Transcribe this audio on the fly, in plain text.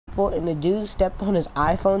And the dude stepped on his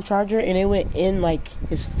iPhone charger and it went in like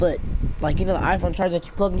his foot. Like, you know the iPhone charger that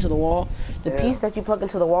you plug into the wall? The piece that you plug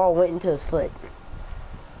into the wall went into his foot.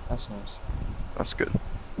 That's nice. That's good.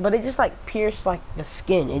 But it just like pierced like the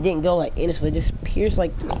skin. It didn't go like in his foot. It just pierced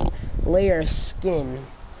like layer of skin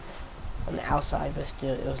on the outside, but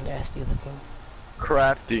still it was nasty looking.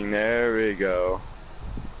 Crafting, there we go.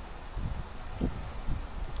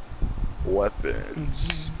 Weapons.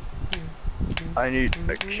 I need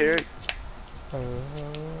a carrot.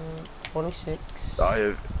 26. I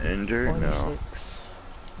have ender, 46. no.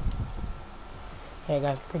 Hey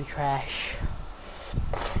guys, pretty trash.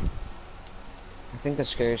 I think the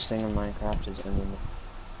scariest thing in Minecraft is ending.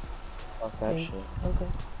 Fuck that shit.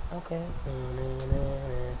 Okay.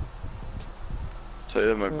 Tell you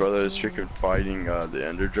that my brother is freaking fighting the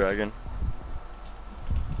ender dragon.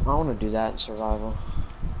 I want to do that in survival.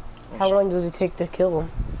 How long does it take to kill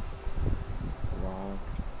him? Wow.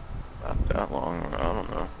 Not that long, I don't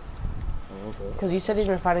know. Because you said he's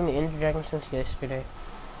been fighting the Ender Dragon since yesterday.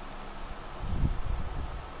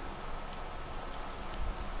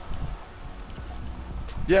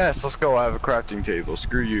 Yes, let's go. I have a crafting table.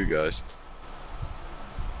 Screw you guys.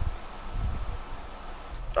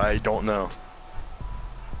 I don't know.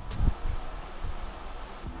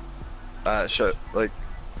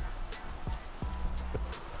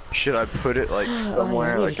 Should I put it like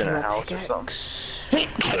somewhere, like in a house or something?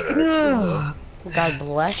 God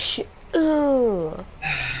bless you. Ooh.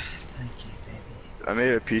 Thank you, baby. I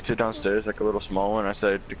made a pizza downstairs, like a little small one. I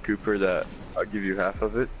said to Cooper that I'll give you half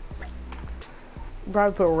of it.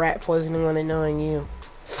 Probably put rat poisoning on it knowing you.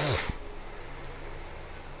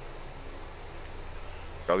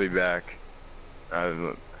 I'll be back. I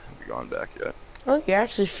haven't gone back yet. Oh, you're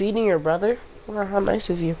actually feeding your brother? Wow, how nice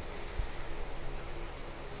of you.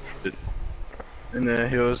 And then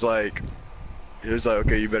he was like,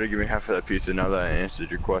 okay, you better give me half of that pizza now that I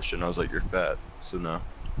answered your question. I was like, you're fat, so no.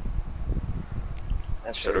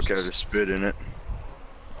 That's said, okay, I'll just spit in it.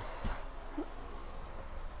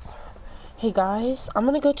 Hey guys, I'm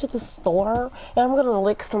gonna go to the store and I'm gonna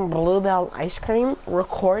lick some Bluebell ice cream,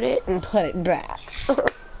 record it, and put it back.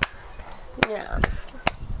 Yeah.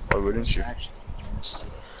 Why wouldn't you?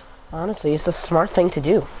 Honestly, it's a smart thing to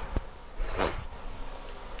do.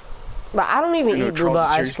 But I don't even eat Bluebell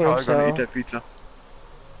ice cream, probably so... gonna eat that pizza.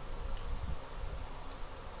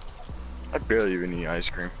 I barely even eat ice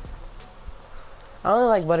cream. I only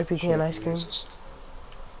like butter pecan ice cream.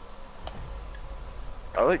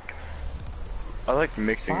 I like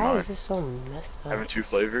mixing Why mine. is this so messed up? Having two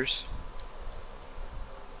flavors.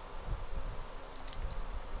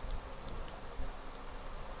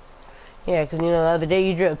 Yeah, because, you know, the other day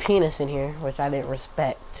you drew a penis in here, which I didn't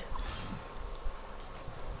respect.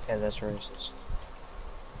 Yeah, that's racist.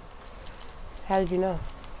 How did you know?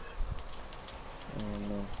 I don't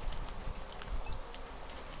know.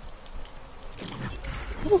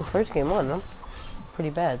 Ooh, first game on, though. Pretty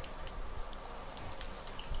bad.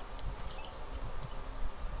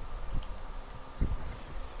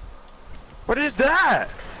 What is that?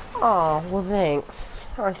 Oh, well thanks.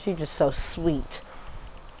 Aren't you just so sweet?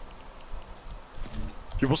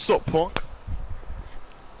 Yo, what's up, punk?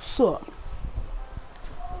 Sup?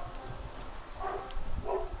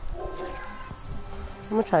 I'm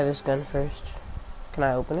gonna try this gun first. Can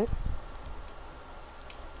I open it?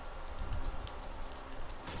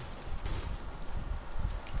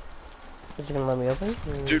 Is it gonna let me open?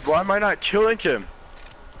 Dude, why am I not killing him?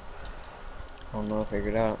 I don't know,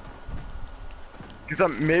 figured out. Cause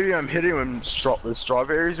maybe I'm hitting him with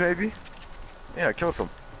strawberries, maybe? Yeah, kill him.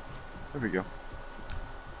 There we go.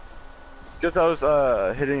 Guess I was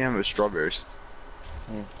hitting him with strawberries.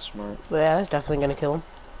 Smart. But yeah, that's definitely gonna kill him.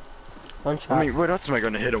 One shot. I mean, what else am I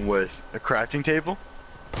gonna hit him with? A crafting table?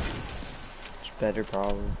 It's better,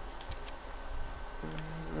 probably.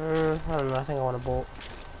 I don't know, I think I want a bolt.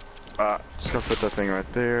 Just gonna put that thing right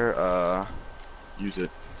there, use it.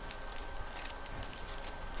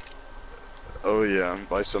 Oh yeah,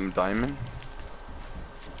 buy some diamond.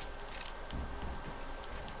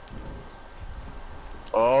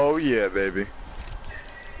 Oh yeah, baby.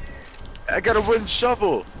 I got a wooden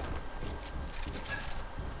shovel!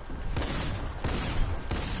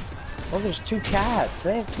 Oh, there's two cats.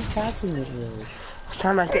 They have two cats in this village. I was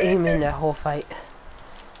trying not to aim in that whole fight.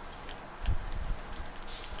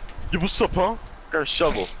 Yo, what's up, huh? Got a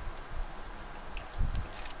shovel.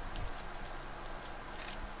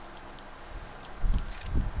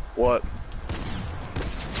 What?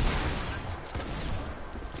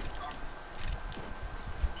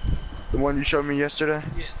 The one you showed me yesterday?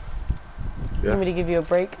 Yeah. You want me to give you a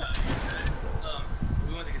break? We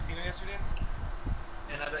went to the casino yesterday,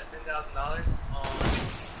 and I bet $10,000 on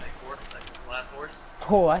like horse, like the last horse.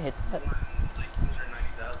 Oh, I hit that. Won like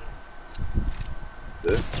 290,000.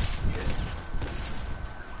 That's it.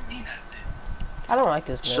 I mean, that's it. I don't like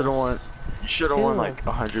this game. Should have won. You should have won Too like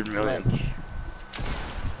 100 million. much.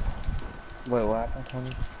 Wait, what happened,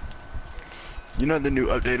 Tony? You know the new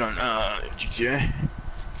update on GTA?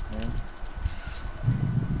 Yeah.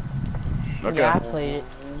 Okay. Yeah, I played it.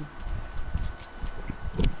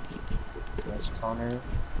 Yes, Connor.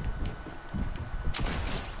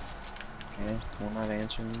 Okay, will not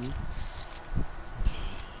answer me.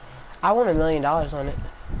 I won $1 million on it.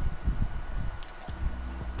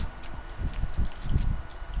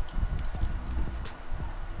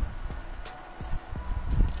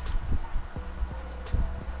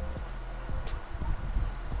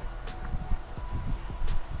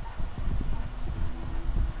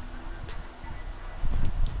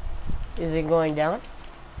 Is it going down?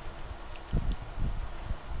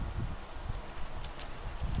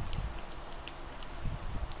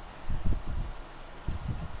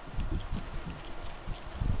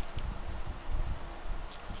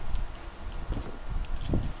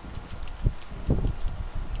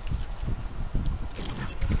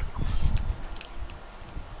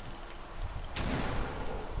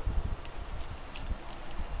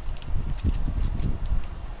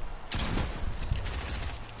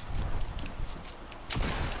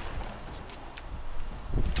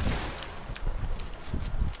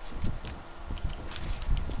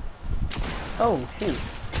 Oh, shoot.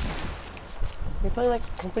 You're playing like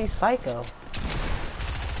a complete psycho.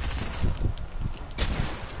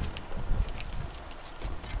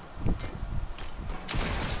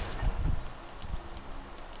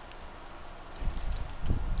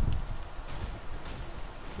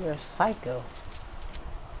 You're a psycho.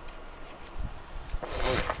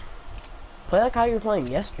 Play like how you were playing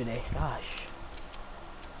yesterday. Gosh.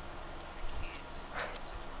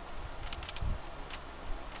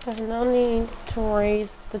 There's no need to raise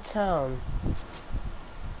the town.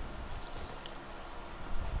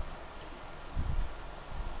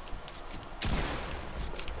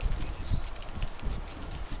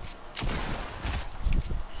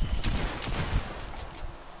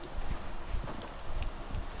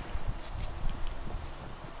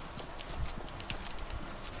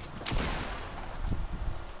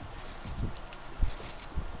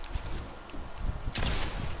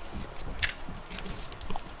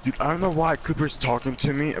 Dude, I don't know why Cooper's talking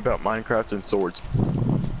to me about Minecraft and swords.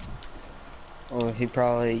 Oh, he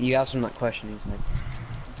probably, you asked him that question, he's like,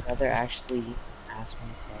 I'd rather actually ask me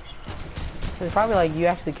a question. It's probably like, you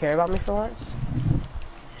actually care about me for once?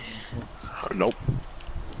 Nope.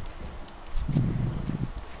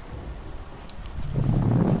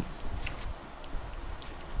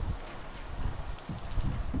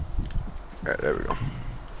 Alright, there we go.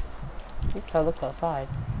 You can look outside.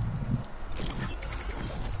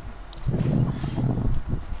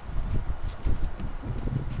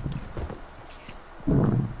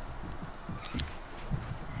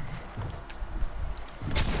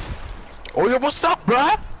 Oh, yo, what's up,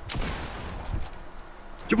 bruh?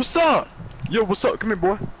 Yo, what's up? Yo, what's up? Come here,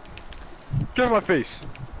 boy. Get out of my face.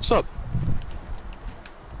 What's up?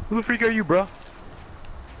 Who the freak are you, bruh?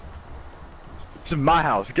 This is my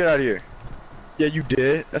house. Get out of here. Yeah, you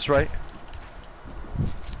did. That's right.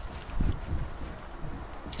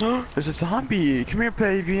 There's a zombie. Come here,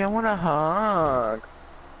 baby. I want a hug.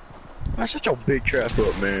 Man, shut your big trap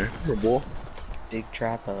up, man. Come here, boy. Big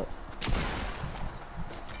trap up.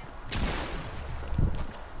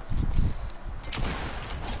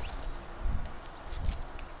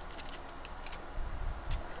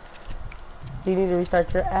 Do you need to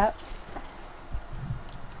restart your app?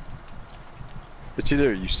 It's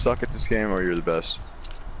either you suck at this game or you're the best.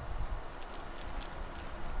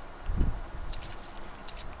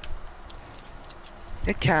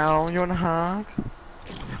 Hey, Cal, you want a hug?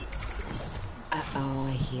 Uh-oh,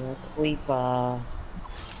 I hear a creeper.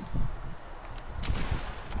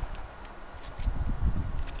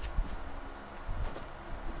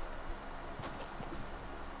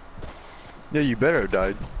 Yeah, you better have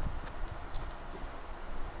died.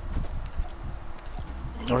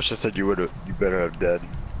 I wish I said you would have. You better have dead.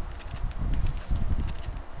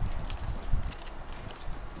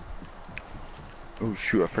 Oh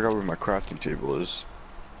shoot! I forgot where my crafting table is.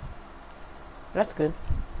 That's good.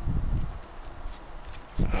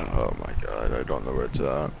 Oh my god! I don't know where it's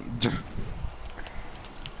at.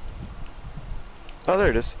 Oh,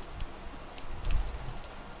 there it is.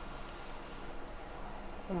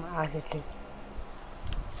 Oh, my eyes itching.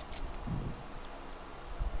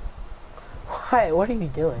 What are you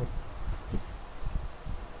doing?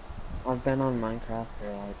 I've been on Minecraft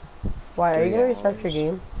for like Why, are you 3 gonna restart your hours.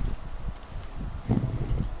 game?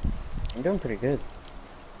 I'm doing pretty good.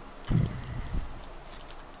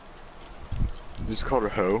 This is called a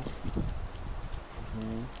hoe.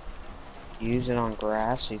 hmm You use it on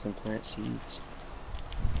grass so you can plant seeds.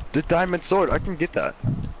 The diamond sword, I can get that.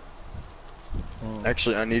 Oh.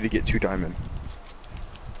 Actually, I need to get 2 diamond.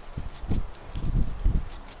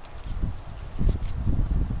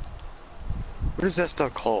 What is that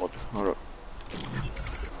stuff called? Hold up.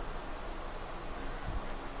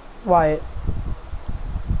 Wyatt.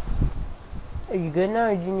 Are you good now,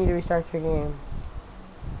 or do you need to restart your game?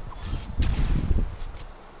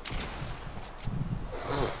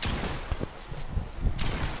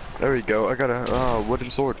 There we go. I got a wooden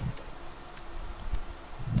sword.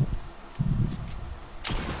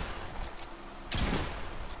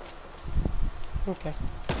 Okay.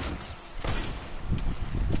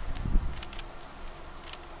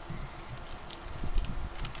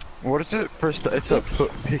 What is it? First, it's a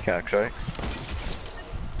pickaxe, right?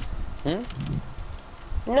 Hmm?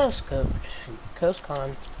 No scope. Coast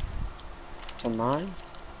Con. To mine?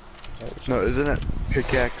 No, isn't it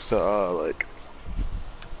pickaxe to like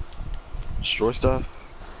destroy stuff?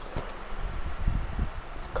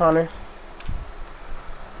 Connor.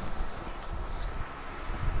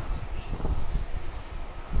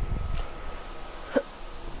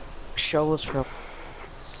 Show us real.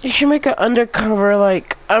 You should make an undercover,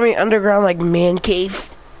 like, underground, like, man cave.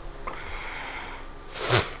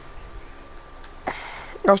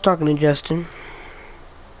 I was talking to Justin.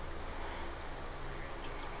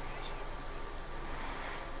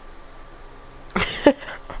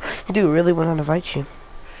 Dude, really want to invite you.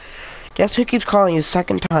 Guess who keeps calling you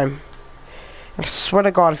second time? I swear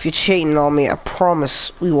to God, if you're cheating on me, I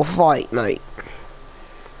promise we will fight, mate.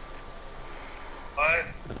 What?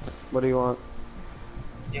 What do you want?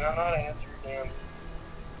 You know how to answer your damn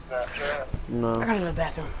Snapchat? I No. gotta go to the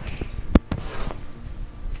bathroom.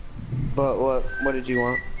 But what did you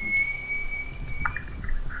want?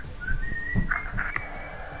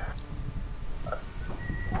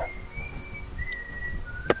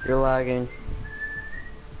 You're lagging.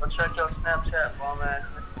 I'll check your Snapchat while I'm at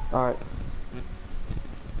it. Alright.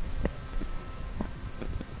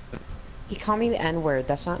 He called me the N-word,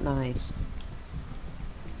 that's not nice.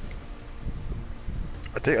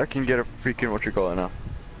 I think I can get a freaking what you call it now.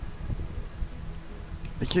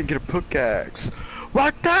 I can't get a pickaxe.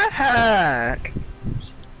 What the heck?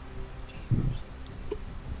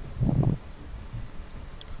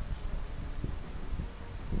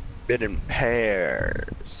 Bit in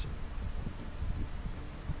pairs.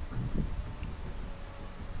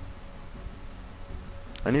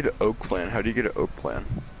 I need an oak plant. How do you get an oak plant?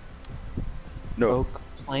 No, Oak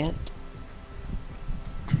plant.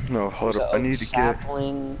 no, hold There's up. a I need oak to get.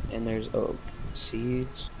 sapling and there's oak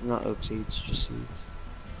seeds. Not oak seeds, just seeds.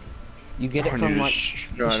 You get it I from need to like.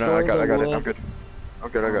 no, I destroy got the it. I'm wood. good. I'm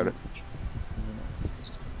good. I got it.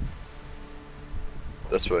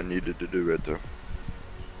 That's what I needed to do right there.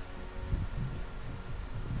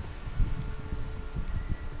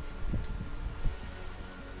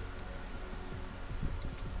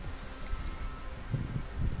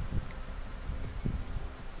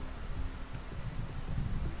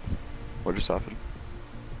 What just happened?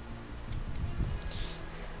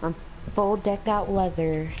 I'm full decked out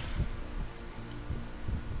leather.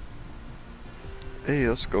 Hey,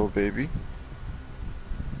 let's go, baby.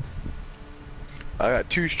 I got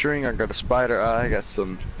 2 string, I got a spider eye, I got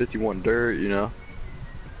some 51 dirt, you know.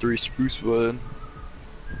 3 spruce wood,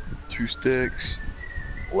 2 sticks,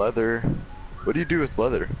 leather. What do you do with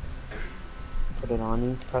leather? Put it on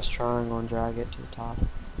you. Press triangle and drag it to the top.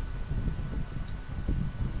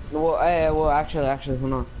 Well, actually,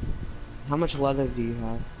 hold on. How much leather do you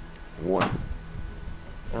have?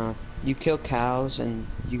 1. You kill cows and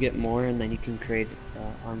you get more, and then you can create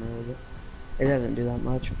armor with it. It doesn't do that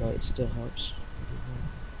much, but it still helps.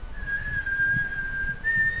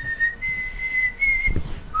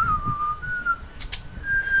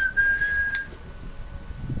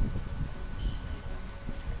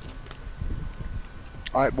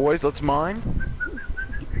 Alright, boys, let's mine.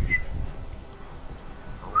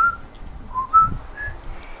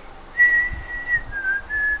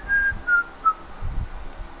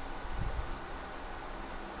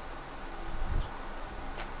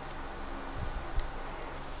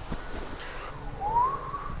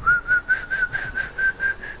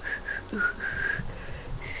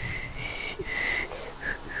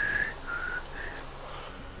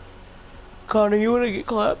 Connor, you wanna get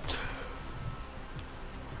clapped?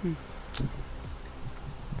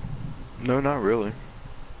 No, not really.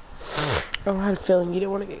 Oh, I had a feeling you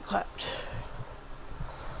didn't want to get clapped.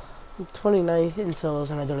 I'm 29th in solos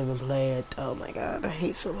and I don't even play it. Oh my god, I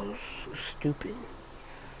hate solos. So stupid.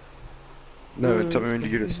 No, tell me when you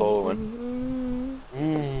get a solo win.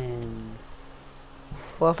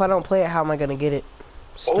 Well, if I don't play it, how am I gonna get it?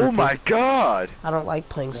 Oh Stupid. my god! I don't like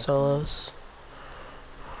playing solos.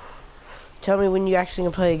 Tell me when you actually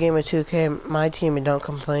can play a game of 2K, my team, and don't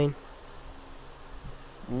complain.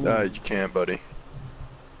 You can't, buddy.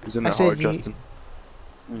 Who's in I that said hard, you- Justin?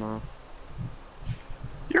 No.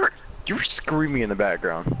 You're screaming in the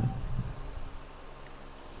background.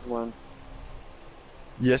 One.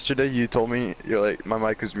 Yesterday you told me you're like my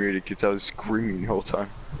mic was muted because I was screaming the whole time.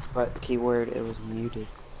 But keyword, it was muted.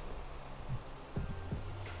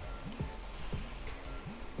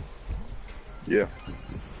 Yeah.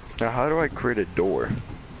 Now how do I create a door?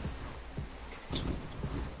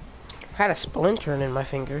 I had a splintering in my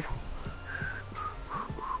finger.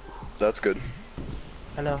 That's good.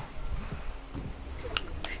 I know.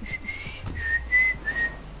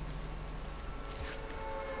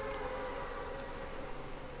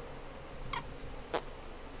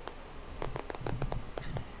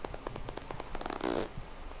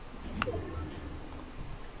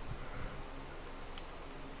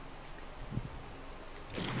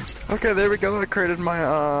 Okay, there we go. I created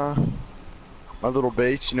my my little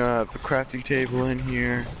base. You know, I have a crafting table in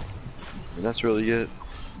here. And that's really it.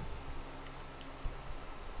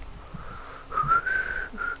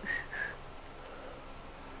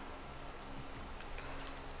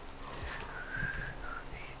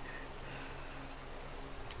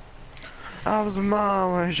 I was a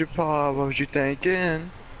mom, where's your pa, what was you thinking?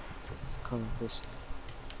 Come with this.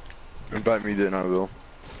 Invite me then I will.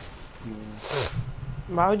 Yeah.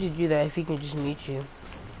 Why would you do that if he can just meet you?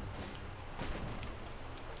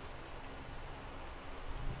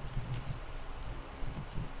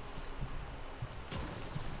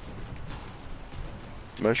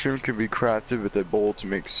 Mushroom can be crafted with a bowl to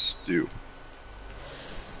make stew.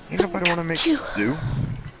 Ain't nobody wanna make stew?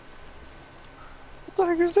 What the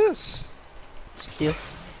heck is this? Stew.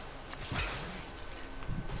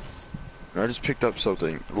 I just picked up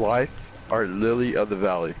something. Life, our lily of the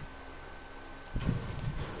valley.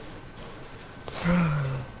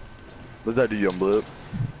 What's that do, young blood?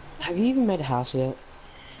 Have you even made a house yet?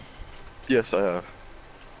 Yes, I have.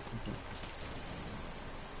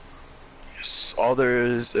 Just all there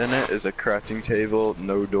is in it is a crafting table,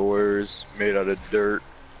 no doors, made out of dirt.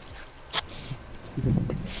 You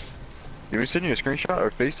want me to send you a screenshot or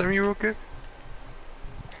FaceTime you real quick?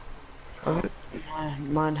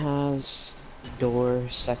 Mine has door,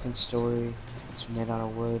 second story. It's made out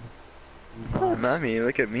of wood. Oh, mommy,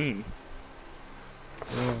 look at me.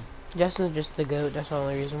 Yeah. Justin's just the goat, that's the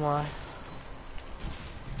only reason why.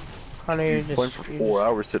 Connor, you're You just... playing for you're 4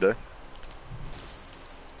 hours today.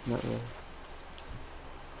 Not really.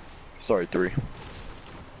 Sorry, 3.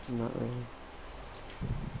 Not really.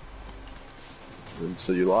 And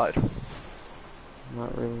so you lied.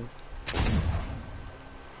 Not really.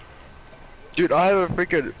 Dude, I have a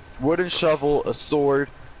freaking wooden shovel, a sword,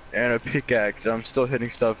 and a pickaxe, and I'm still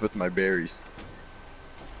hitting stuff with my berries.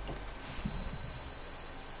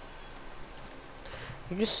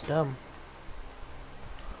 You're just dumb.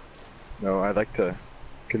 No, I like to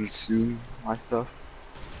consume my stuff.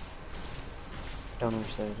 Don't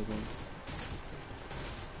ever say it again.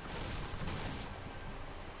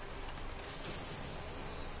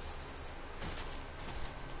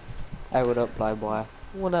 Hey, what up, Playboy?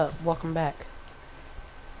 What up? Welcome back.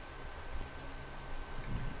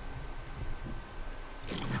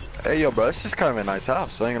 Hey, yo, bro, this is kind of a nice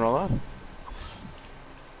house, I ain't gonna lie.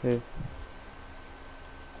 Who?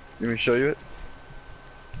 Let me show you it.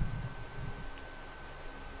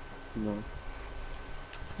 No.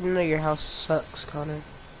 You know your house sucks, Connor.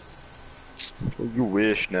 You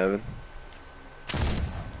wish, Nevin.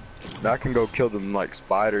 Now I can go kill them like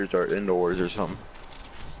spiders or indoors or something.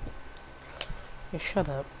 Yeah, shut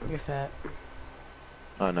up. You're fat.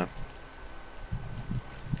 I know.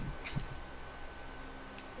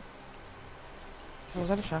 Was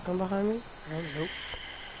that a shotgun behind me? Oh, nope.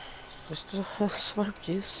 It's just a slurp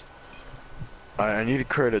juice. I need to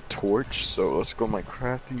create a torch, so let's go my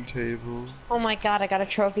crafting table. Oh my god, I got a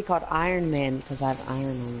trophy called Iron Man because I have iron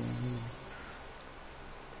on my hand.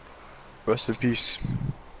 Rest in peace.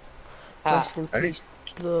 Rest in I need peace.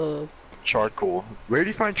 The charcoal. Where do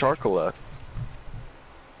you find charcoal at?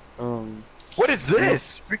 What is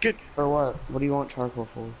this? Freaking! For what? What do you want charcoal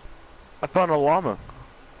for? I found a llama.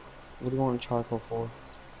 What do you want charcoal for?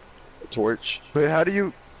 A torch. Wait, how do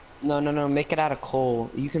you? No, make it out of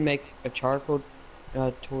coal. You can make a charcoal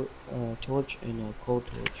torch and a cold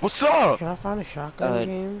torch. What's up? Can I find a shotgun Uh,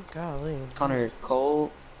 game? Golly. Connor,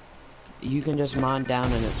 coal, you can just mine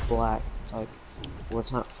down and it's black. It's like, well,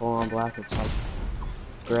 it's not full on black, it's like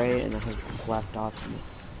gray and it has black dots in it.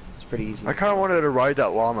 It's pretty easy. I kind of wanted to ride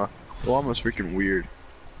that llama. The llama's freaking weird.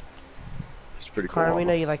 It's pretty cool. Connor, we know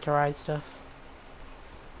llama. you like to ride stuff.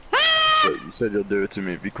 You said you'll do it to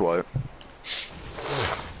me. Be quiet.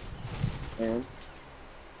 And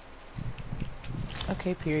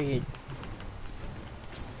Okay, period.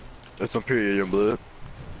 That's on period, young blood.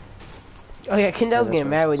 Oh yeah, Kendall's that's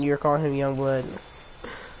getting right. mad when you were calling him Youngblood.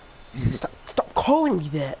 Stop calling me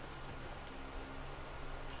that.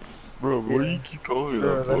 Bro, why do you keep calling me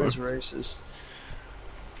bro, that that for? is racist.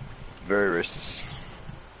 Very racist.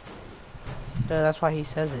 No, that's why he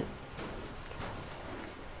says it.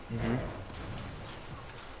 Mm-hmm.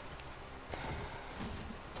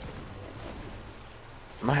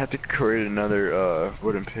 I might have to create another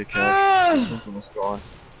wooden pickaxe. This one's almost gone.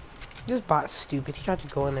 This bot's stupid. He tried to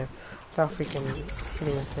go in there without freaking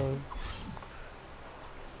hitting the thing.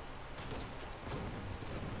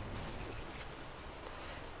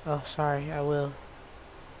 Oh, sorry, I will.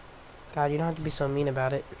 God, you don't have to be so mean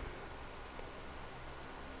about it.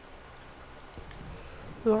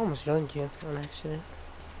 Ooh, I almost joined you on accident.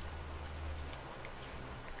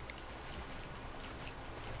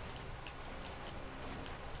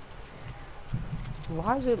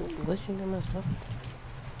 Why is it glitching in my stuff?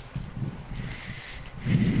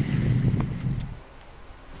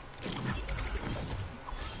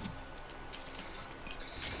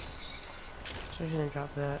 So I shouldn't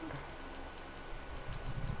drop that.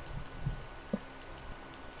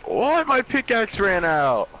 What? My pickaxe ran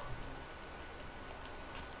out.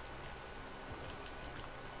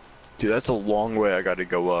 Dude, that's a long way I gotta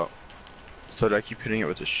go up. So do I keep hitting it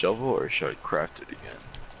with a shovel or should I craft it again?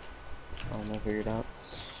 I don't know, figure it out.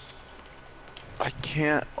 I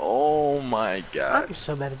can't. Oh my god. I'm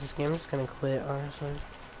so bad at this game, I'm just gonna quit, honestly.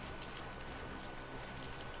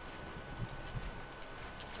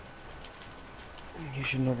 You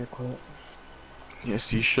should never quit.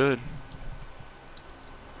 Yes, you should.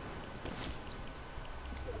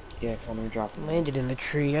 Yeah, Connor, drop it. Landed in the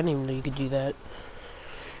tree, I didn't even know you could do that.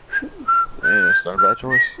 Man, it's not a bad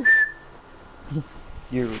choice.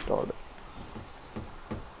 You're retarded.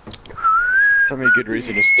 Tell me a good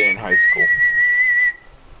reason to stay in high school.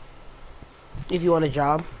 If you want a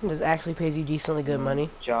job that actually pays you decently good money.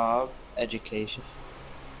 Job, education.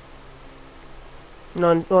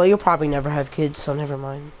 No, well, you'll probably never have kids, so never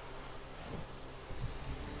mind.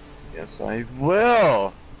 Yes, I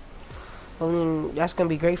will. I mean, that's gonna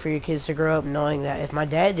be great for your kids to grow up knowing that if my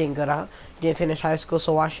dad didn't finish high school,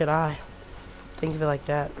 so why should I? Think of it like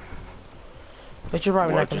that. But you're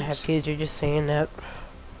probably not gonna have Legends. kids, you're just saying that.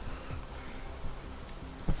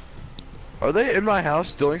 Are they in my house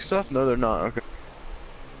stealing stuff? No, they're not. Okay.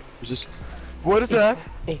 Is this? What is that?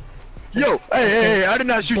 Hey. Yo! Hey! I did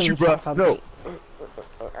not shoot you, bro. No.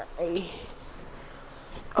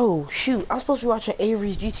 Oh, shoot. I was supposed to be watching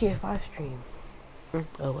Avery's GTA 5 stream.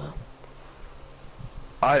 Oh, well.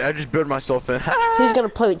 I just built myself in. He's gonna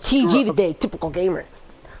play with TG today, typical gamer.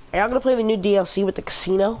 Are y'all gonna play the new DLC with the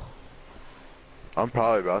casino? I'm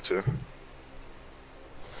probably about to.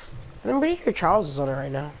 I'm pretty sure Charles is on it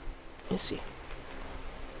right now. Let's see.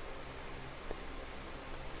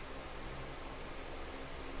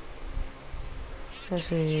 Let's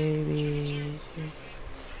see.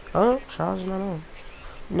 Oh, Charles is not on.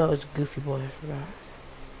 No, it's Goofy Boy, I forgot.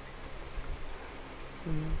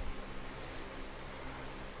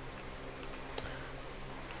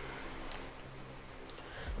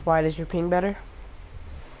 Why does your ping better?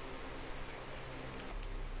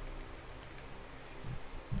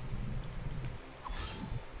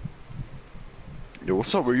 Yo,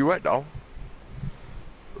 what's up? Where you at, dog?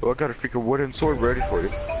 Oh, I got a freaking wooden sword ready for you.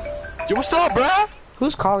 Yo, what's up, bruh?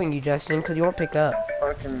 Who's calling you, Justin? Because you won't pick up.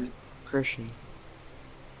 Fucking Christian.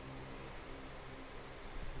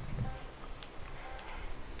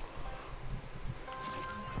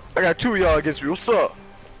 I got 2 of y'all against me. What's up?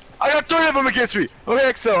 I got 3 of them against me.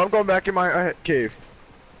 Okay, XL, I'm going back in my cave.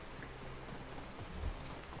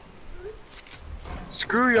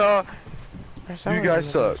 Screw y'all. You guys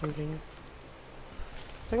suck. I think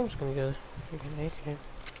I'm just gonna go freaking AK.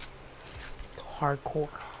 Hardcore.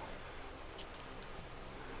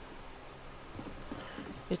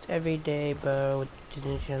 It's every day, bro. With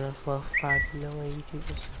the channel for 5 million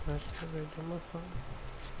YouTubers. My phone.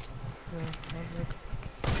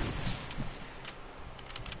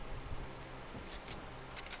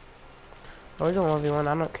 We're doing 1v1.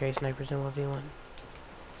 I don't carry snipers in 1v1.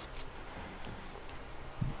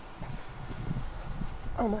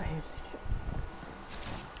 Oh my hands.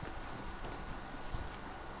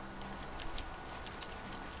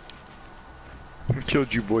 I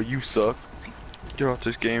killed you, boy. You suck. Get off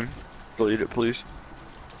this game. Delete it, please.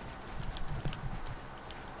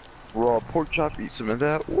 Raw pork chop. Eat some of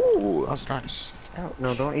that. Ooh, that's nice. Ouch.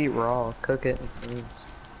 No, don't eat raw. Cook it. Please.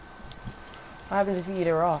 What happens if you eat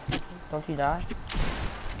it raw? Don't you die?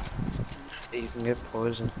 You can get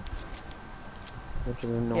poisoned. Which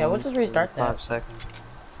is annoying. Yeah, we'll just restart that. 5 seconds.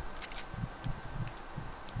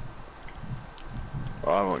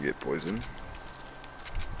 Oh, I won't get poisoned.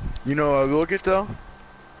 You know what I will get though?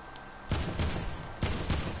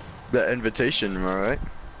 That invitation, am I right?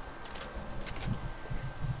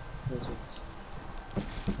 Is it?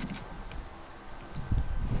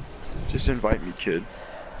 Just invite me, kid.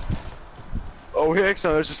 Oh, hey,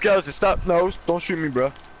 Exxon, there's a skeleton. Stop. No, don't shoot me,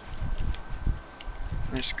 bro.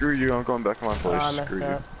 Hey, screw you. I'm going back to my place. I messed Screw you.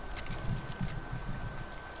 up.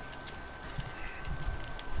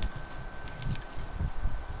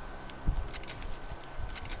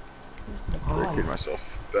 Barricade myself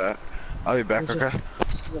back. I'll be back, okay?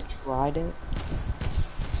 This is a trident.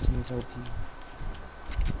 This thing is OP.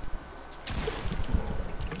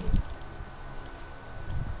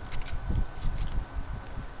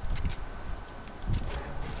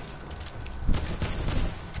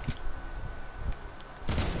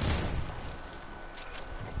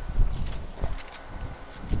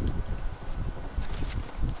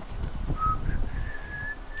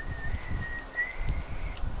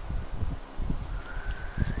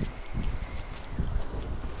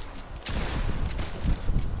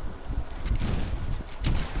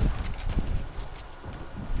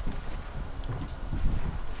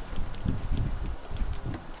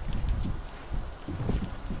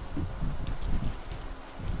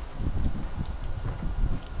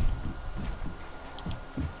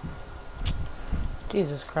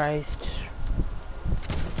 Jesus Christ.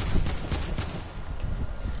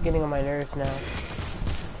 It's getting on my nerves now.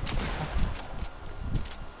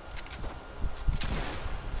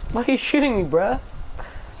 Why are you shooting me, bruh?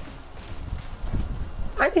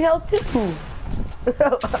 I need help too.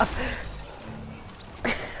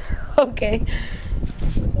 Okay.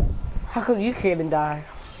 How come you can't die?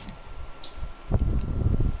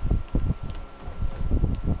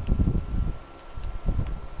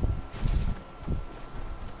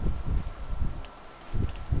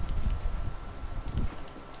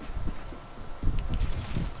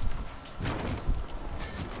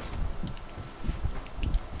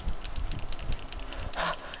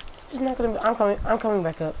 It's not gonna be, I'm coming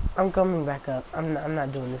back up. I'm coming back up. I'm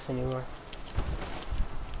not doing this anymore.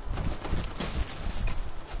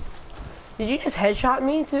 Did you just headshot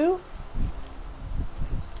me too?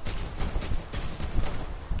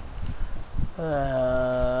 And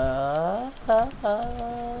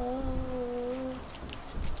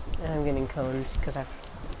I'm getting cones because I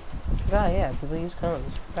forgot. Yeah, people use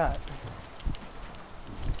cones. Forgot.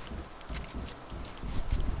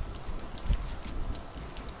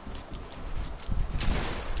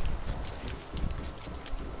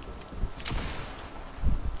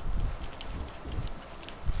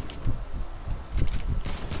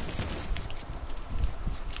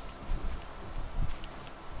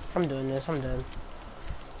 I'm doing this, I'm done.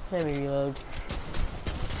 Let me reload.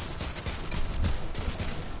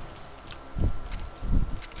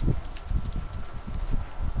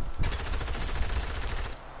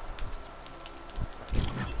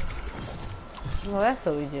 Well, that's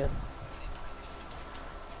what we do.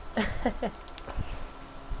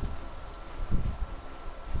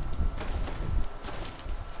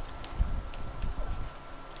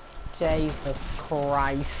 Jesus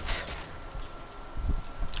Christ.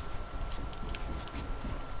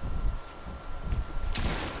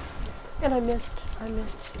 And I missed.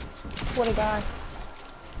 What a guy.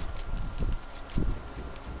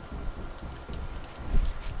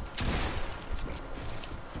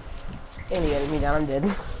 And he edited me down, I'm dead.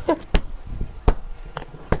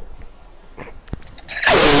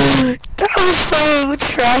 That was so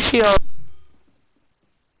trashy.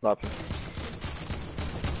 Stop.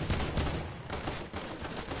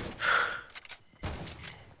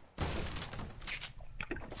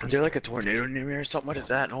 Is there like a tornado near me or something? What is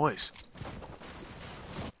that noise?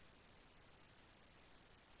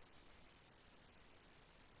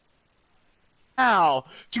 Ow!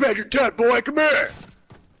 Too bad you're dead, boy. Come here.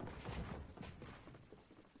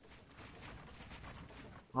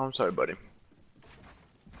 Oh, I'm sorry, buddy.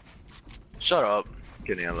 Shut up.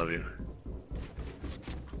 Kidding, I love you.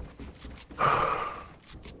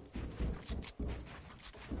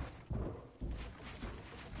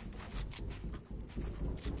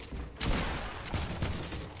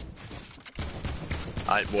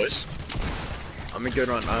 Alright, boys. I'm gonna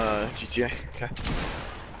go on GTA. Okay.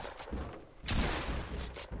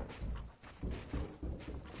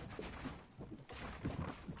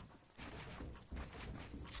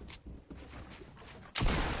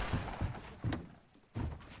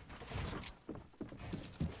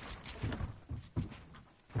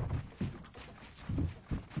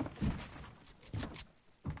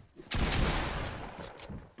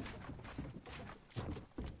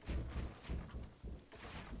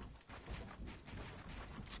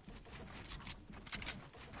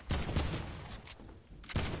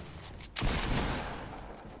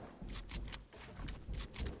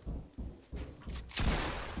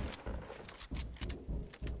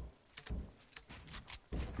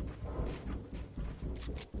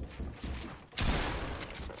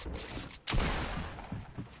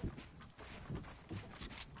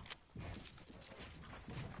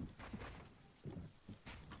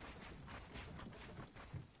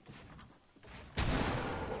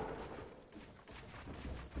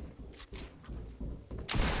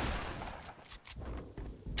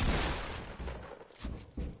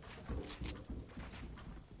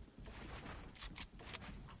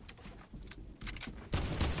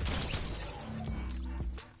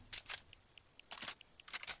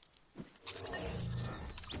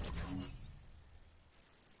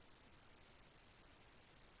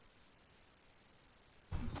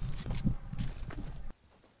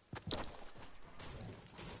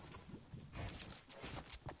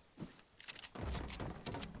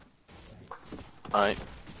 Alright.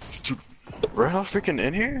 Dude, we're all freaking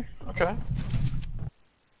in here? Okay.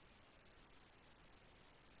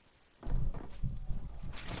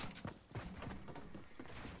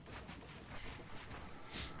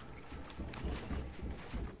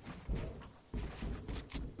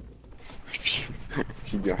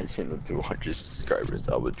 You guys hit 200 subscribers,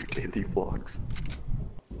 I would do daily vlogs.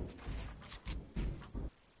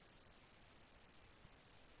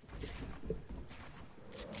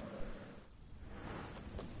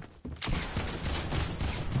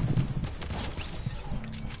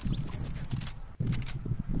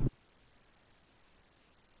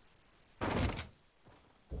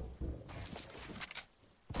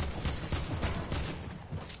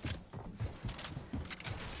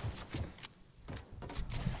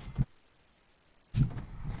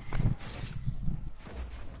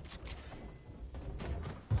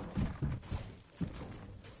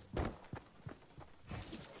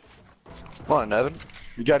 Come on, Evan.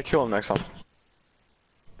 You gotta kill him next time.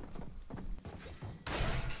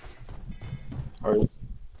 Or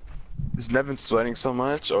is Nevin sweating so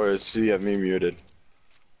much, or is he have me muted?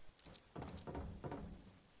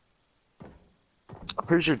 I'm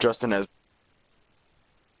pretty sure Justin has.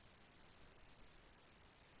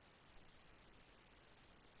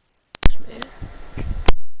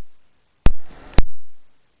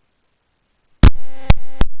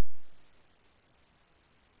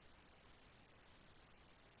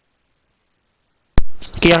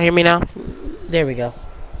 Can y'all hear me now? There we go.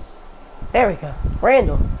 There we go.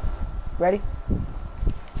 Randall, ready?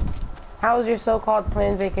 How was your so-called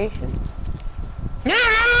planned vacation?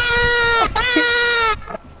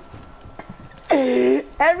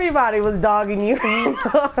 Everybody was dogging you.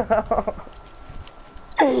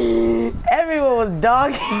 Everyone was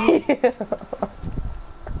dogging you.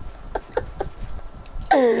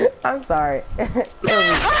 I'm sorry.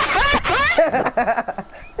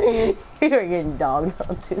 You were getting dogged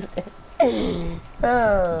on Tuesday.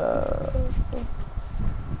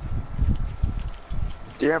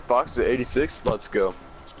 De'Aaron Fox at 86. Let's go.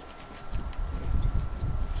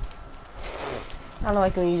 I don't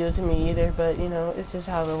like when you do it to me either, but you know, it's just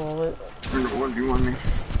how they roll it. You're the 1v1 me.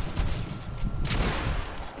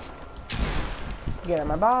 Get out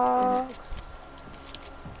my box.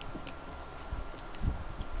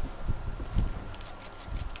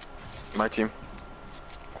 My team.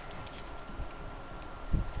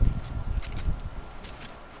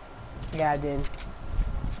 Yeah, I did.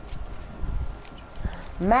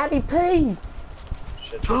 Matty P.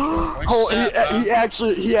 Oh, he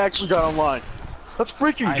actually got online. Let's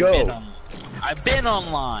freaking go. I've been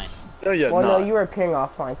online. No, yeah, Well, not. no, you were appearing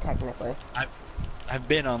offline technically. I've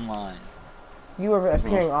been online. You were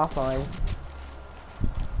appearing offline.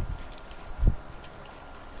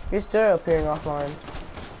 You're still appearing offline.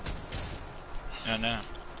 I know.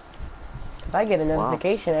 I get a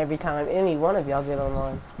notification every time any one of y'all get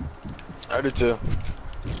online. I do too.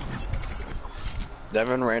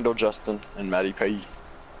 Devin, Randall, Justin, and Matty P.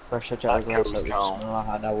 Fresh out of glass, smell like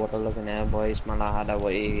how that water looking at, boy. Smell like how that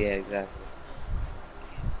water, yeah, exactly.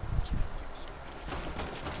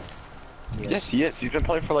 Yes, he is. He's been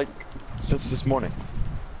playing for like since this morning.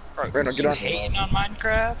 Bro, Randall, get you on. hating on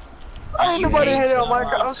Minecraft? I ain't nobody hating hating on on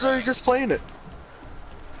Minecraft. I was literally just playing it.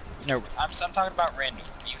 No, I'm talking about Randall.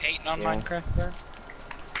 You hating on Yeah. Minecraft, bro?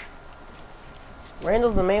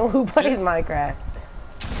 Randall's the man who plays Minecraft.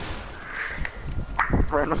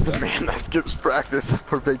 Randall's the man that skips practice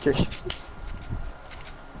for vacation.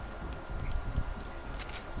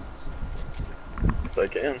 Yes, I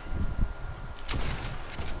can.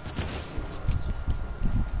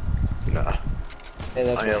 Nah, Hey,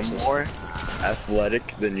 that's I am racist. more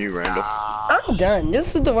athletic than you, Randall. I'm done.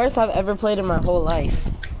 This is the worst I've ever played in my whole life.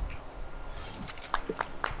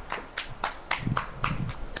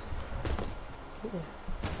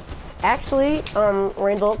 Actually,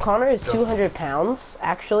 Randall, Connor is 200 pounds.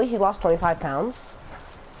 Actually, he lost 25 pounds.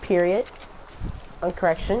 Period. On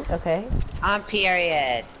correction, okay. On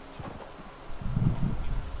period.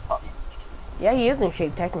 Yeah, he is in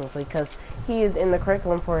shape technically, because he is in the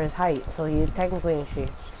curriculum for his height, so he is technically in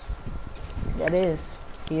shape. That is.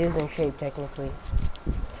 He is in shape technically.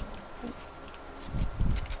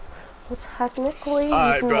 Well, technically,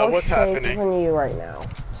 Alright, he's in bro, more what's shape happening? than you right now.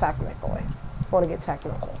 Technically. If you want to get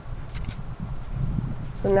technical.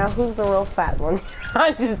 So now who's the real fat one?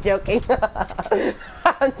 I'm just joking.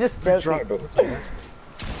 I'm just joking.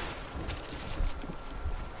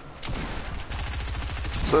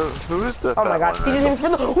 So, who is the Oh my fat gosh, one, he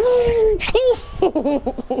Randall? didn't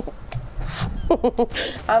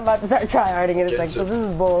even I'm about to start tryharding in a second, so this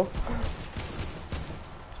is bull.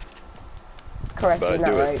 Correct, But he's I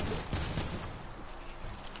not do it. right.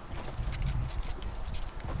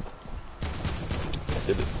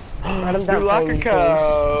 Let him New down locker playing these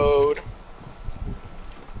code.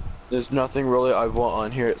 There's nothing really I want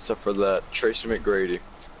on here except for that Tracy McGrady.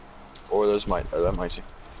 Or there's that Mighty. games.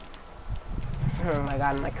 Oh my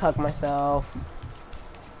god, I might cuck myself.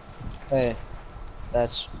 Hey,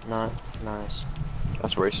 that's not nice.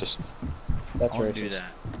 That's racist. That's I won't racist. do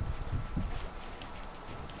that.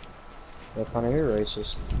 Yeah, Connor, you're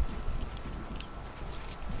racist.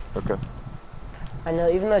 Okay. I know,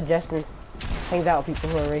 even though Justin hangs out with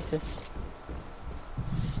people who are racist.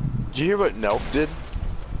 Did you hear what Nelk did?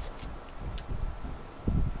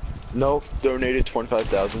 Nelk donated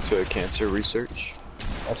 25,000 to a cancer research.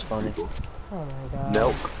 That's funny. Oh my god.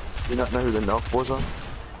 Nelk. You not know who the Nelk boys are?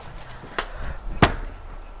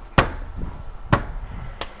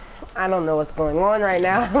 I don't know what's going on right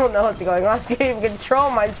now. I don't know what's going on. I can't even control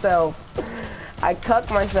myself. I cuck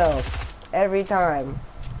myself every time.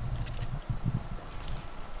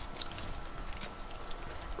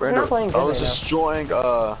 Randall, playing I good was right now. destroying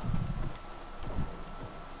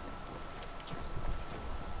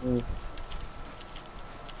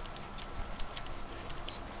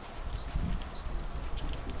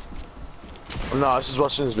No, I was just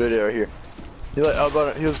watching this video here. He like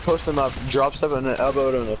elbowed, he was posting up, drop step and then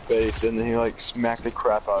elbowed him in the face, and then he like smacked the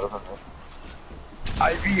crap out of him.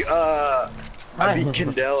 I beat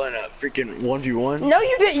Kendall in a freaking 1v1. No,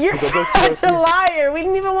 you didn't. You're Because those two such a are- liar. We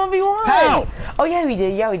didn't even 1v1. How? Oh, yeah, we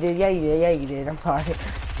did. Yeah, we did. Yeah, you did. Yeah, you did. I'm sorry.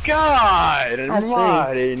 God That's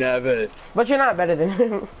almighty, Nevin. But you're not better than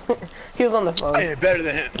him. He was on the phone. I ain't better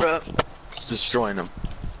than him, bro. It's destroying him.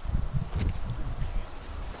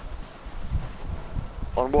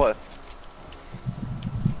 On what?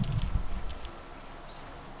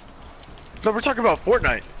 No, we're talking about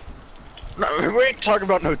Fortnite. No, we ain't talking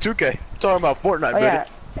about no 2K. We're talking about Fortnite, Oh, baby. yeah.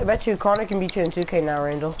 I bet you Connor can beat you in 2K now,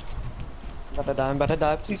 Randall. I'm about to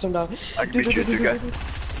die. Please don't die. I can beat you in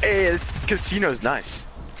 2K. Hey, this casino's nice.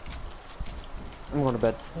 I'm going to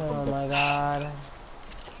bed. Oh, my God. I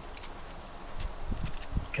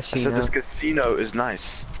Casino. said this casino is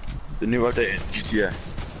nice. The new update in GTA.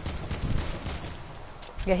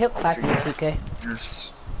 Yeah, he'll clap you in 2K.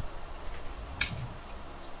 Yes.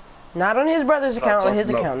 Not on his brother's account, on his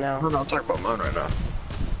No, account now. No, I'm talking about mine right now.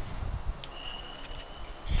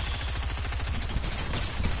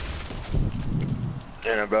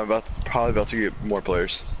 And I'm probably about to get more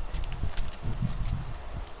players.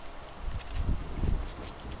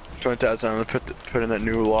 20,000. I'm gonna put in that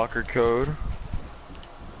new locker code.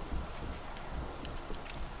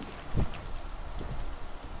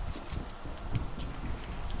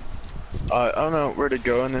 I don't know where to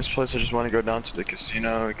go in this place. I just want to go down to the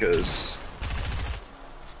casino because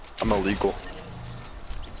I'm illegal.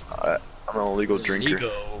 I'm an illegal drinker.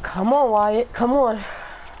 Ego. Come on, Wyatt. Come on.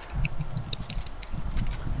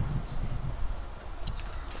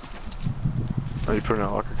 Are you putting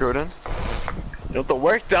a locker code in? You have to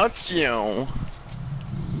work, don't you?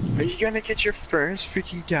 Are you gonna get your first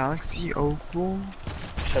freaking Galaxy Opal?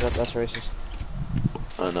 Shut up, that's racist.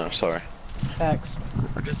 Oh no, sorry. Facts.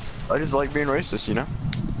 I just like being racist, you know?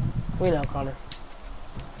 We know, Connor.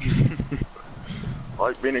 I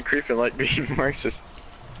like being a creep and like being racist.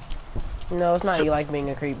 No, it's not you like being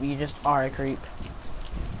a creep. You just are a creep.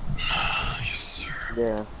 Yes, sir.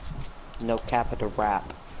 Yeah. No capital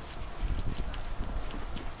rap.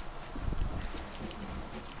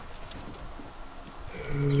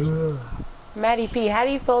 Maddie P, how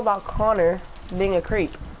do you feel about Connor being a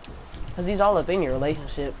creep? Because he's all up in your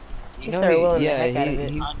relationship. You He's know, there willing yeah, the heck out of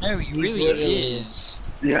it. I know, he he's really literally- is.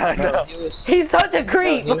 Yeah, I know. He's such a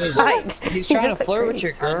creep. No, he was- like, He's trying just to a flirt with creep.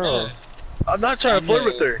 your girl. I'm not trying to flirt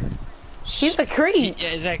with her. He's a creep. Yeah,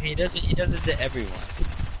 exactly. He does it to everyone.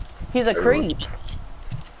 He's a creep.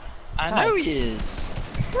 I know he is.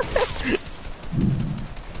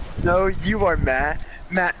 No, you are Matt.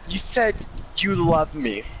 Matt, you said you love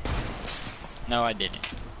me. No, I didn't.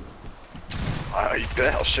 You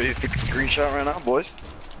bet. I'll show you a quick screenshot right now, boys.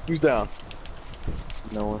 Who's down?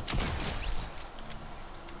 No one.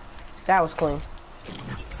 That was clean.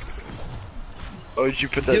 Oh, did you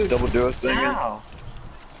put that Dude, double duo thing in? Wow.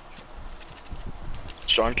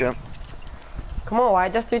 Sean Kemp? Come on,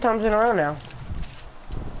 Wyatt. That's 3 times in a row now.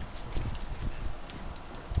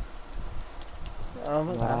 Oh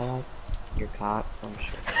my god. Wow. You're caught. I'm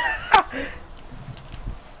sure.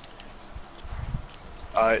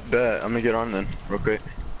 Alright, bet. I'm gonna get on then, real quick.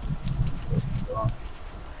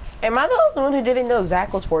 Am I the only one who didn't know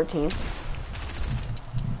Zach was 14?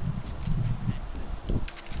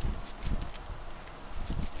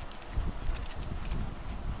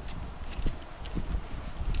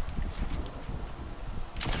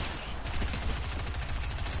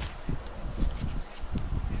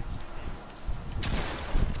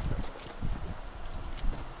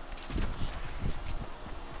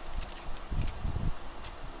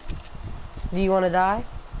 Do you want to die?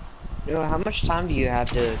 Yo, how much time do you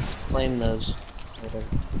have to claim those? Whatever.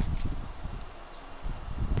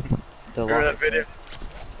 The Remember that video?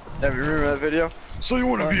 Yeah, remember that video? So you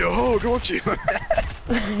wanna be a hoe, don't you?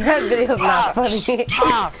 That video's not funny.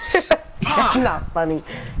 Pops! That's not funny.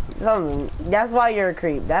 That's why you're a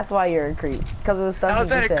creep. That's why you're a creep. Because of the stuff How's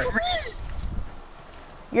you that just a said. creep?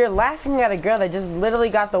 You're laughing at a girl that just literally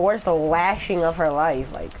got the worst lashing of her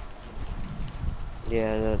life. Like,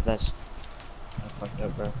 Yeah, that's fucked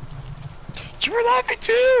up, bro. You were laughing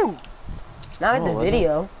too! not at Oh, the was it?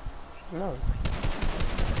 video. No.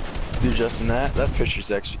 Dude, Justin, that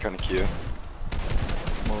picture's actually kind of cute.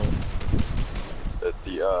 At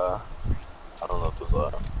the, I don't know if those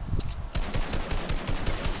are.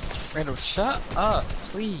 Randall, shut up,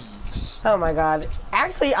 please. Oh my god.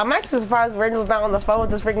 Actually, I'm actually surprised Randall's not on the phone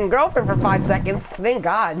with his freaking girlfriend for 5 seconds. Thank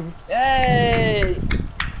God. Yay!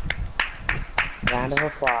 Round of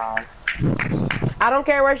applause. I don't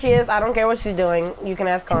care where she is. I don't care what she's doing. You can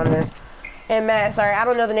ask Connor. And Matt, sorry, I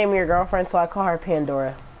don't know the name of your girlfriend, so I call her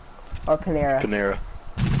Pandora. Or Panera. Panera.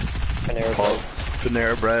 Panera Called Bread.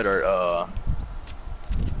 Panera Bread or, I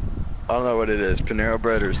don't know what it is. Panera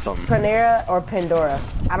Bread or something. Panera or Pandora.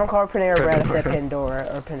 I don't call her Panera Bread, I said Pandora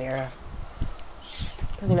or Panera.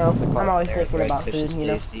 You know, I'm always Panera thinking Bread about fish food, is you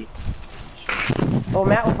know. tasty. Well,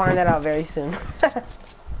 Matt will find that out very soon.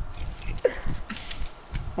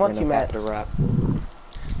 Won't you, Random Matt? capital rap.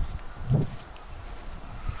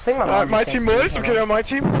 I think my Alright, mom my just team, texted me. boys. Okay, on my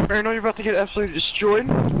team. I know you're about to get absolutely destroyed.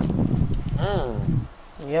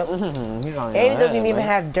 Yep. He's on And he doesn't even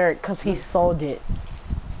have dirt because he sold it.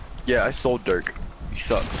 Yeah, I sold Dirk. He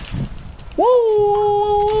sucks. Woo!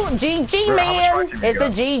 GG, Bro, how much man! money you It's a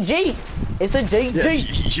got? GG! It's a GG! Yes,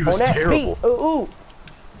 he was On that terrible. beat. Ooh.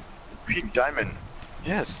 Pink Diamond.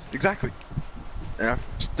 Yes, exactly. And I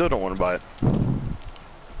still don't want to buy it.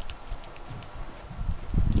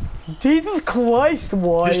 Jesus Christ,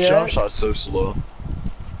 Wyatt. His jump shot's so slow.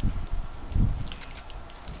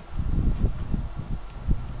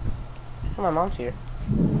 Oh, my mom's here.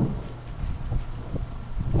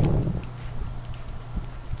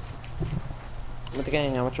 With the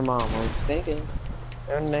gang, I want your mom. I was thinking.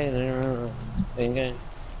 Thinking.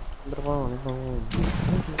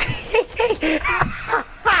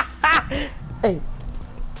 Hey.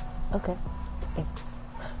 Okay.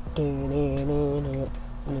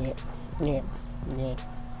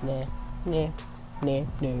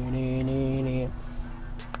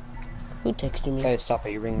 Who texted me? Hey, stop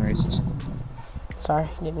it, you're being racist. Sorry,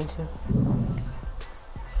 didn't mean to.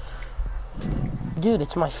 Dude,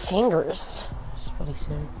 it's my fingers. That's what he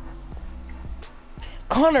said.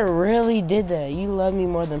 Connor really did that. You love me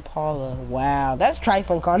more than Paula. Wow, that's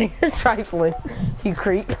trifling, Connor. You're trifling. You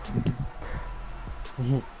creep.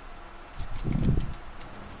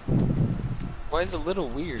 Why is it a little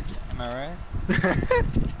weird? Am I right?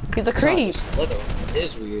 He's a It's not creep. just little, it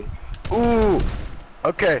is weird. Ooh.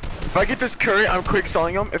 Okay, if I get this Curry, I'm quick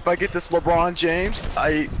selling him. If I get this LeBron James,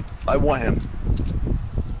 I want him.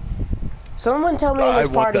 Someone tell me in I this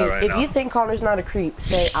want party, that right if now. you think Connor's not a creep,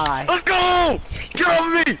 say I. Let's go! Get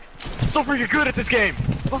off me! So freaking good at this game.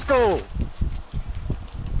 Let's go!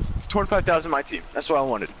 25,000 my team. That's what I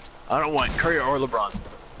wanted. I don't want Curry or LeBron.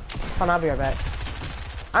 Hold on, I'll be right back.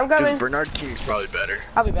 I'm Because coming. Bernard King's probably better.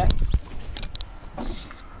 I'll be back.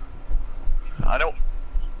 I don't.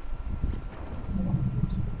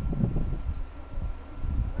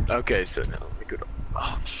 Okay, so now let me go to.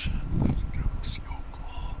 Oh shit. Let's go.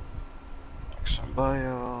 Action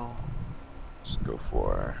bio. Let's go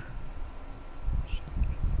for.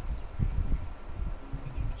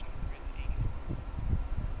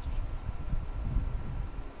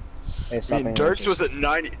 Hey, I stop mean, being Dirks racist. was at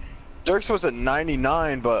 90. Dirks was at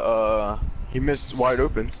 99, but he missed wide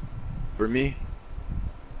opens for me.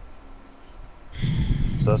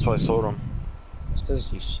 So that's why I sold him. It's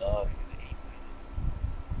because you suck.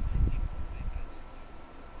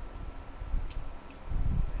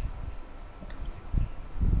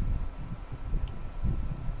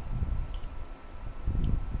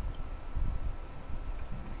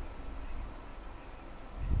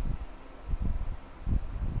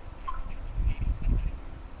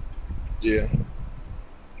 Yeah.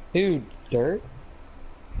 Dude, Dirt?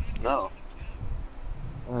 No.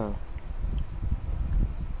 Oh.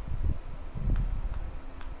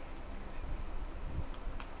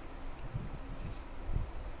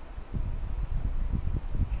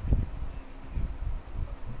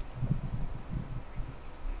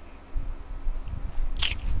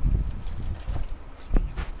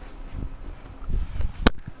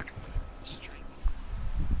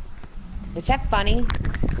 Is that funny?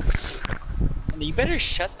 You better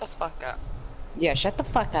shut the fuck up. Yeah, shut the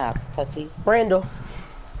fuck up, pussy. Randall.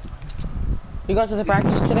 You going to the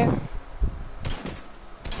practice today?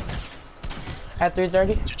 At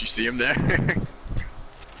 3:30? Did you see him there?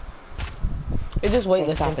 It's just Hey,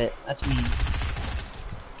 weightlifting. stop it. That's me.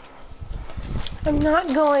 I'm not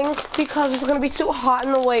going because it's gonna be too hot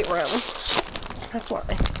in the weight room. That's why.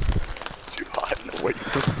 Too hot in the weight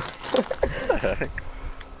room. What the heck?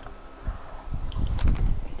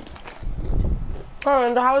 Oh,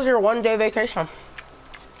 and how was your one-day vacation?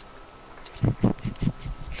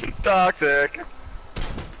 Toxic.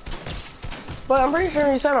 But I'm pretty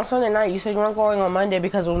sure you said on Sunday night, you said you weren't going on Monday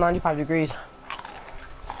because it was 95 degrees.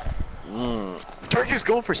 Turkey's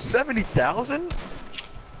going for 70,000?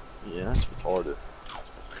 Yeah, that's retarded.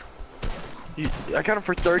 I got him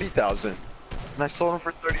for 30,000, and I sold him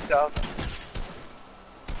for 30,000.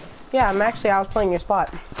 Yeah, I was playing your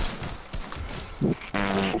spot.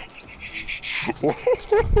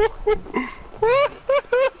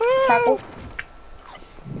 Tackle.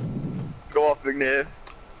 Go off, Big Ned.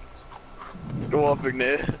 Go off, Big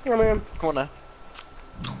Ned. I mean, Come on now.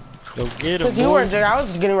 Go get because you weren't there, I was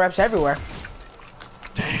just getting reps everywhere.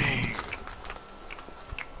 Dang.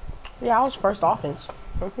 Yeah, I was first offense.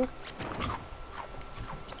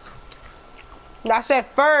 I said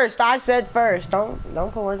first. I said first. Don't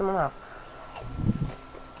put words in my mouth.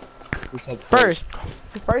 Who said First.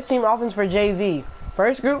 First team offense for JV.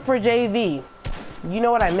 First group for JV. You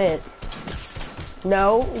know what I meant.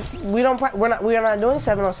 No, we don't. We are not doing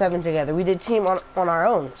 7-on-7 together. We did team on our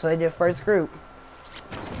own. So they did first group.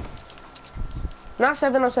 Not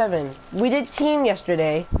 7-on-7. We did team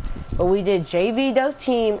yesterday, but we did JV does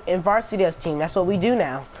team and varsity does team. That's what we do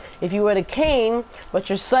now. If you would have came, but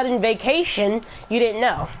your sudden vacation, you didn't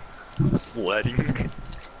know. Sledding.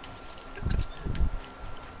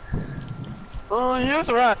 Oh, yes,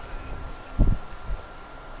 right.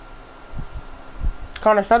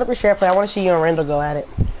 Connor, start up your share play. I want to see you and Randall go at it.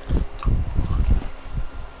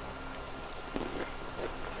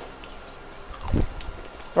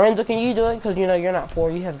 Randall, can you do it? Because you know you're not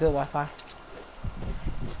 4. You have good Wi-Fi.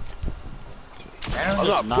 I'm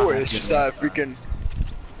not poor, it's just that freaking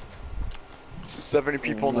 70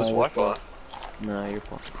 people on this Wi-Fi. No, you're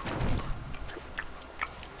fine.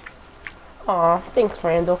 Aw, thanks,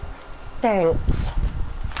 Randall. Thanks.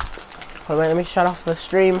 Hold on, let me shut off the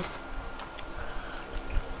stream.